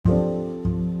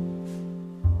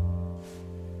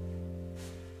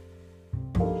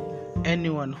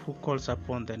Anyone who calls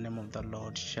upon the name of the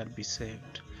Lord shall be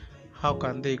saved. How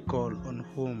can they call on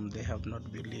whom they have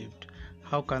not believed?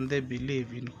 How can they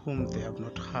believe in whom they have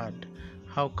not heard?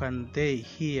 How can they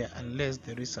hear unless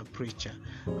there is a preacher?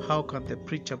 How can the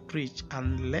preacher preach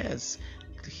unless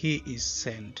he is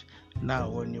sent? Now,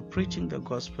 when you're preaching the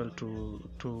gospel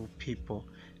to people,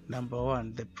 number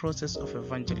one, the process of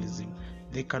evangelism,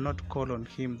 they cannot call on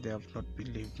him they have not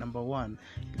believed. Number one,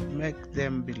 make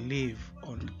them believe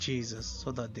on Jesus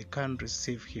so that they can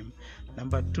receive him.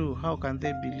 Number two, how can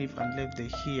they believe unless they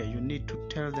hear? You need to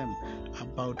tell them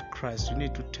about Christ. You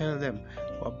need to tell them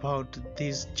about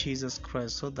this Jesus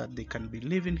Christ so that they can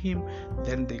believe in him,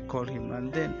 then they call him.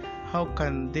 And then how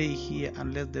can they hear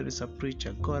unless there is a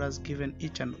preacher? God has given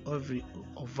each and every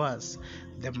of us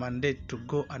the mandate to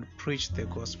go and preach the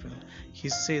gospel. He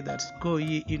said that go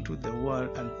ye into the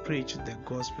world and preach the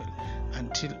gospel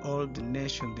until all the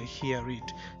nation they hear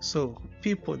it. So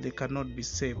people, they cannot be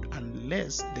saved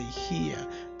unless they hear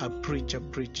a preacher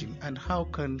preaching. And how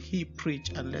can he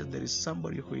preach unless there is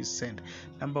somebody who is sent?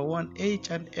 Number one,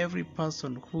 each and every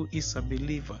person who is a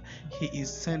believer, he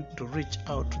is sent to reach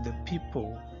out to the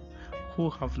people who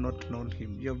have not known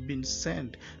him. You have been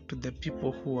sent to the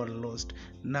people who are lost.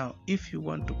 Now, if you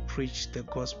want to preach the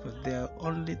gospel, there are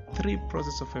only three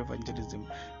processes of evangelism.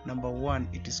 Number one,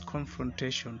 it is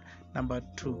confrontation. Number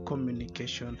two,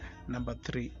 communication. Number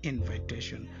three,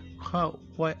 invitation.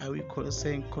 Why are we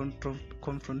saying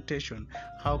confrontation?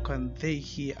 How can they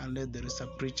hear unless there is a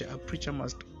preacher? A preacher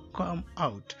must come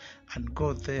out and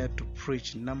go there to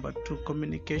preach. Number two,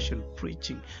 communication,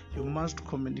 preaching. You must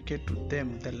communicate to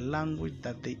them the language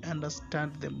that they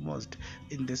understand the most,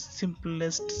 in the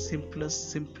simplest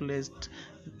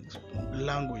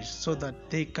language, so that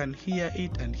they can hear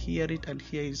it and hear it and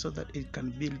hear it, so that it can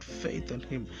build faith on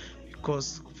him.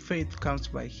 Because faith comes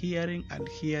by hearing, and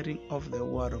hearing of the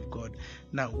word of God.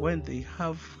 Now, when they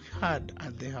have heard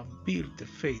and they have built the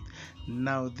faith,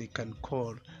 now they can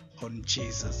call on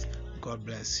Jesus. God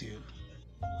bless you.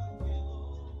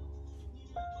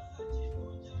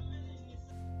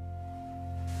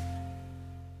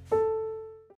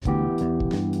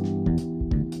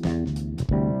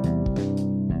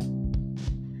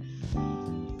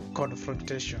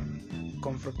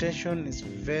 Confrontation is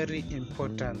very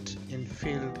important in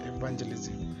field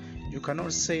evangelism. You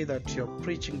cannot say that you're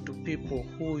preaching to people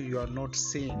who you are not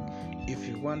seeing. If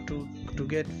you want to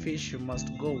get fish, you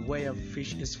must go where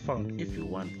fish is found. If you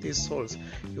want these souls,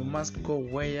 you must go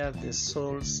where the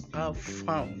souls are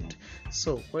found.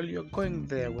 So while you're going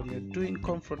there, when you're doing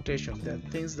confrontation, there are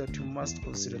things that you must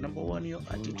consider. Number one, your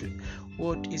attitude.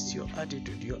 What is your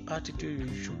attitude? Your attitude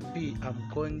should be, I'm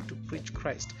going to preach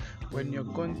Christ. When you're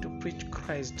going to preach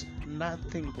Christ,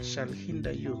 nothing shall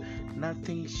hinder you.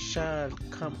 Nothing shall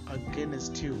come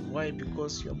against you. Why?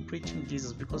 Because you're preaching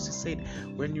Jesus. Because he said,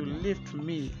 when you lift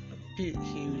me, he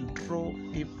will draw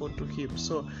people to him.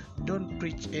 So don't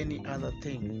preach any other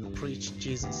thing, preach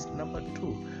Jesus. Number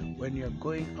two, when you're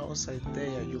going outside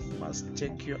there, you must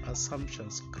check your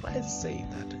assumptions. Christ said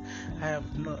that I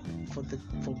have not,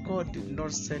 for God did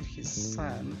not send his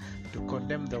son to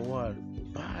condemn the world,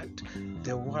 but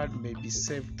the world may be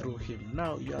saved through him.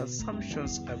 Now, your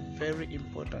assumptions are very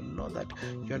important. Know that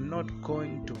you're not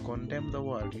going to condemn the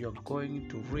world, you're going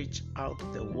to reach out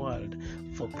the world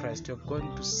for Christ. You're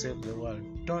going to save the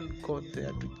world. Don't go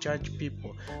there to judge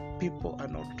people. People are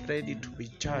not ready to be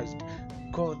judged.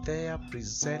 Go there,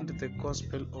 present the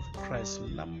gospel of Christ.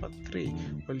 Number three,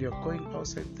 while you're going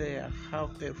outside there,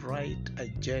 have a right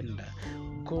agenda.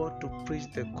 Go to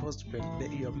preach the gospel.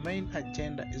 Your main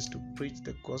agenda is to preach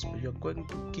the gospel. You're going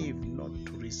to give, not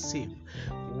to receive.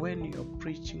 When you're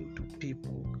preaching to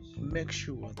people, make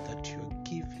sure that you're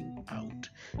giving out,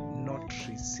 not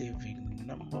receiving.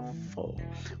 Number four,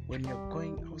 when you're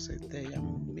going outside there,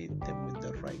 meet them with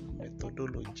the right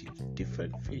methodology.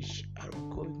 Different fish are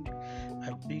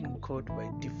being caught by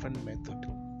different methods.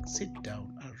 Sit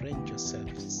down, arrange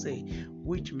yourself, say,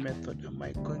 which method am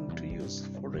I going to use?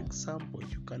 For example,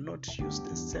 you cannot use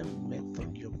the same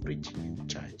method you're preaching in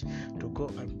church to go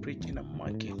and preach in a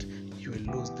market. You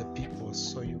will lose the people.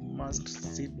 So you must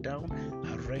sit down,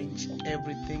 arrange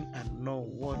everything, and know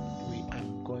what we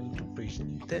are going to preach.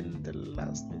 Then the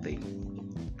last thing,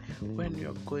 when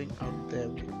you're going out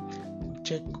there,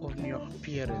 check on your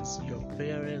appearance. Your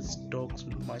appearance talks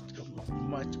much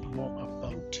more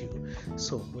about you.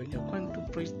 So when you're going to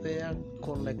preach there,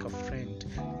 go like a friend,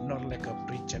 not like a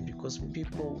preacher, because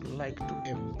people like to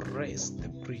embrace the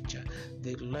preacher.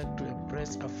 They like to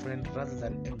embrace a friend rather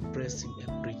than embracing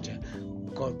a preacher.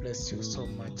 God bless you so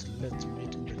much. Let's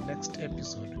meet in the next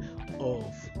episode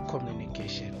of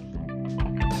Communication.